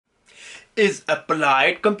Is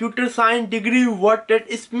applied computer science degree what it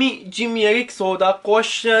is me, Jimmy Eric. So the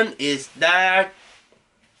question is that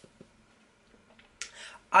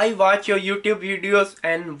I watch your YouTube videos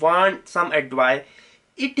and want some advice.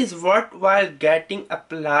 It is worthwhile getting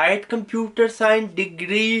applied computer science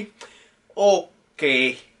degree.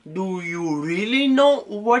 Okay, do you really know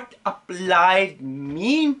what applied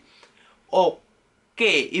mean?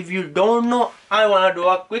 Okay, if you don't know, I wanna do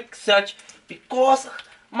a quick search because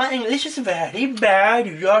my English is very bad.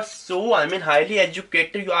 You are so, highly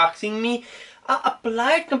educated. You're asking me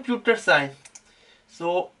applied computer science.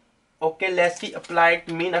 So, okay, let's see. Applied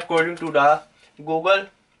mean according to the Google.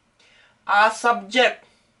 A subject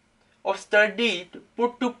of study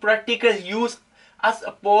put to practical use as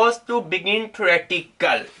opposed to begin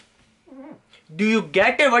theoretical. Do you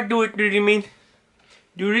get it? What do it really mean?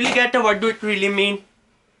 Do you really get it? What do it really mean?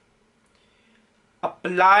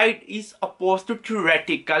 Applied is opposed to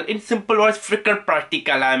theoretical. In simple words, freaking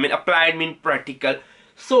practical. Applied mean practical.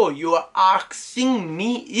 So you are asking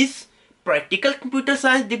me, is practical computer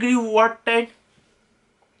science degree what then?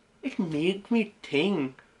 It made me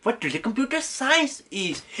think what really computer science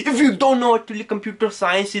is. If you don't know what really computer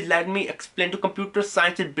science is, let me explain to computer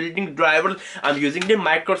science is building drivers. I'm using the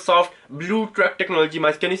Microsoft blue track technology.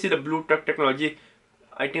 Can you see the blue track technology?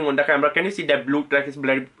 I think on the camera, can you see that blue track is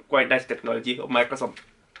bloody quite nice technology of Microsoft.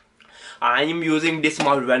 I am using this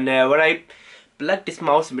mouse. Whenever I plug this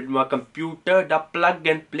mouse with my computer, the plug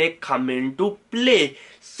and play come into play.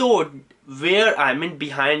 So where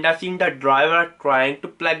behind the scene, the driver trying to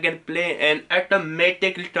plug and play and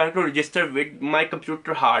automatically trying to register with my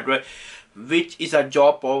computer hardware, which is a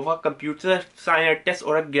job of a computer scientist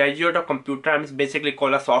or a graduate of computer. I'm basically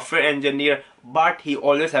called a software engineer, but he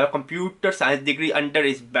always have a computer science degree under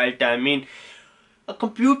his belt. A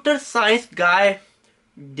computer science guy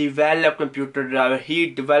develop computer driver. He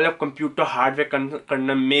developed computer hardware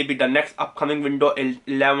kernel, maybe the next upcoming Windows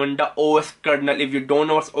 11, the OS kernel. If you don't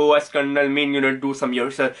know what OS kernel mean, do some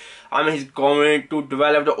research. He's going to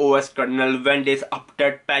develop the OS kernel. When there's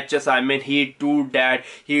update patches, he do that.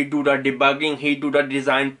 He do the debugging. He do the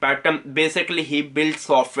design pattern. Basically, he builds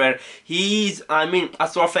software. He's a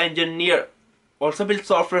software engineer, also build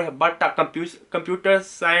software, but a computer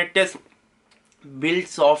scientist build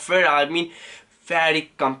software.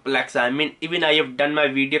 Very complex. Even I have done my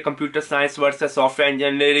video computer science versus software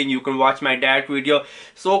engineering. You can watch my that video.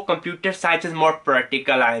 So computer science is more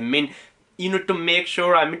practical. You need to make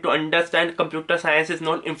sure to understand computer science is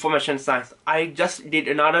not information science. I just did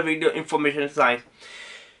another video information science.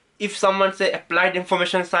 If someone say applied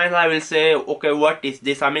information science, I will say, okay, what is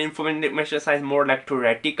this? Information science more like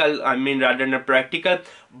theoretical, rather than practical.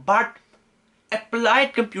 But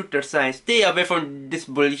applied computer science, stay away from this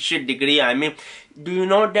bullshit degree. Do you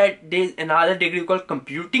know that there's another degree called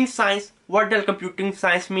computing science? What does computing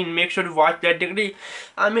science mean? Make sure to watch that degree.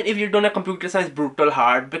 If you don't have computer science, brutal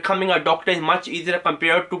hard. Becoming a doctor is much easier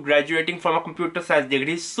compared to graduating from a computer science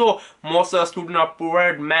degree. So most of the students are poor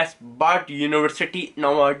at maths, but university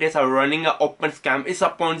nowadays are running an open scam. It's a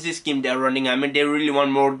Ponzi scheme they're running. They really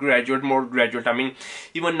want more graduate.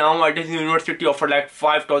 Even nowadays university offer like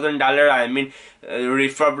 $5,000.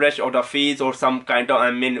 Refurbish or the fees or some kind of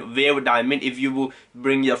waived. If you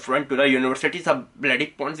bring your friend to the university, it's a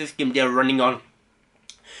bloody Ponzi scheme they're running on.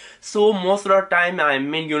 So most of the time,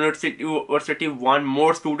 university want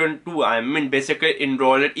more student to basically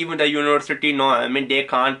enroll it. Even the university they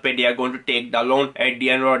can't pay. They are going to take the loan. At the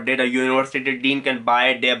end of the day, the university dean can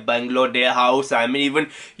buy their bungalow, their house. Even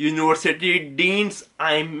university deans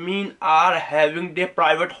are having their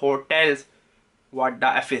private hotels. What the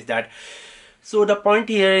F is that? So the point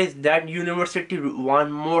here is that university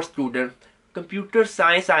want more students. Computer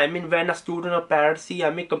science, when a student or parents see,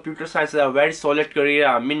 computer science is a very solid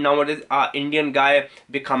career. Nowadays, an Indian guy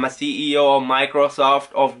become a CEO of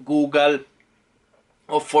Microsoft, of Google,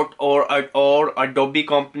 or Adobe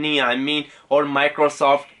company, or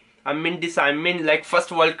Microsoft. Like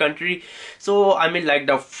first world country. So like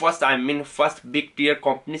the first big tier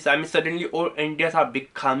companies. Suddenly all Indians are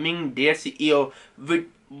becoming their CEO with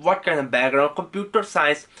what kind of background? Computer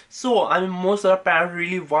science. So most of the parents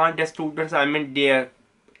really want their students, their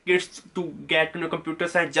kids to get into computer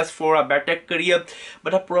science just for a better career.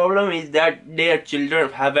 But the problem is that their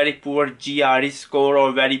children have very poor GRE score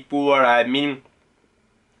or very poor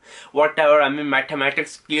whatever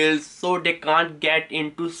mathematics skills, so they can't get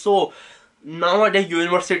into. So nowadays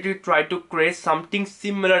university try to create something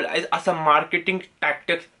similar as a marketing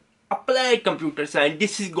tactic applied computer science.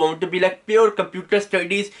 This is going to be like pure computer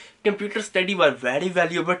studies. Computer study were very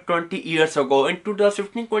valuable 20 years ago. In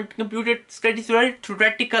 2015, computer studies were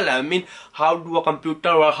theoretical. I mean, how do a computer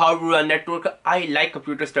or how do a network? I like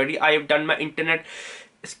computer study. I have done my internet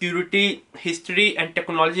security, history and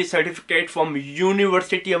technology certificate from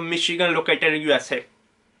University of Michigan located in USA.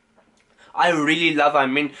 I really love, I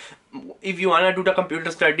mean, if you wanna do the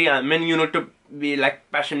computer study, I mean, you need to be like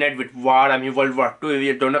passionate with war. I mean, World War II. If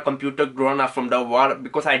you don't know computer, grown up from the war,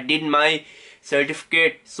 because I did my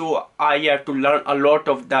certificate, so I have to learn a lot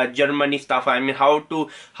of the Germany stuff. I mean, how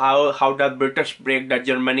the British break the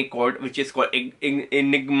Germany code, which is called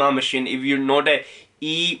Enigma machine. If you know the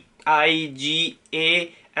EIGA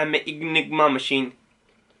Enigma machine.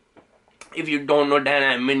 If you don't know that,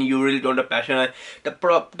 I mean, you really don't have passion. The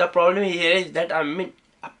problem here is that, I mean,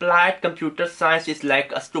 applied computer science is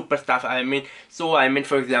like a stupid stuff. I mean, so I mean,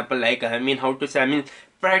 for example, like, I mean, how to say, I mean,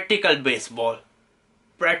 practical baseball,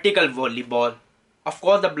 practical volleyball. Of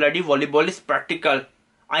course, the bloody volleyball is practical.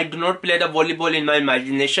 I do not play the volleyball in my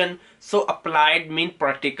imagination. So applied mean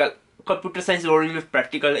practical. Computer science is already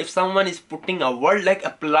practical. If someone is putting a word like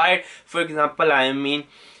applied, for example, I mean,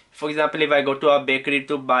 for example, if I go to a bakery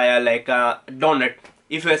to buy a donut,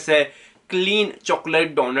 if I say clean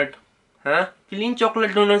chocolate donut, clean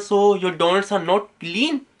chocolate donut, so your donuts are not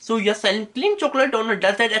clean, so you're selling clean chocolate donut.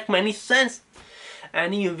 Does that make any sense?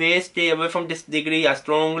 Anyway, stay away from this degree. I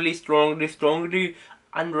strongly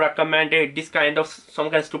unrecommended. This kind of some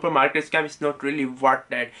kind of supermarket scam is not really worth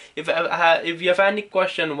that. If you have any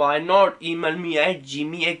question, why not email me at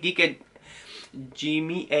geek@gmail.com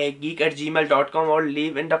or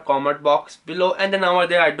leave in the comment box below. And then over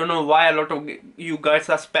there, I don't know why a lot of you guys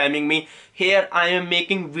are spamming me. Here I am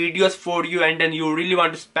making videos for you, and then you really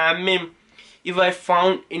want to spam me. If I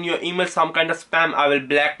found in your email some kind of spam, I will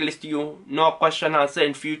blacklist you. No question answer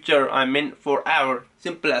in future. I mean, forever.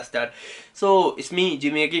 Simple as that. So it's me,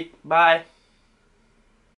 Jimmy Geek. Bye.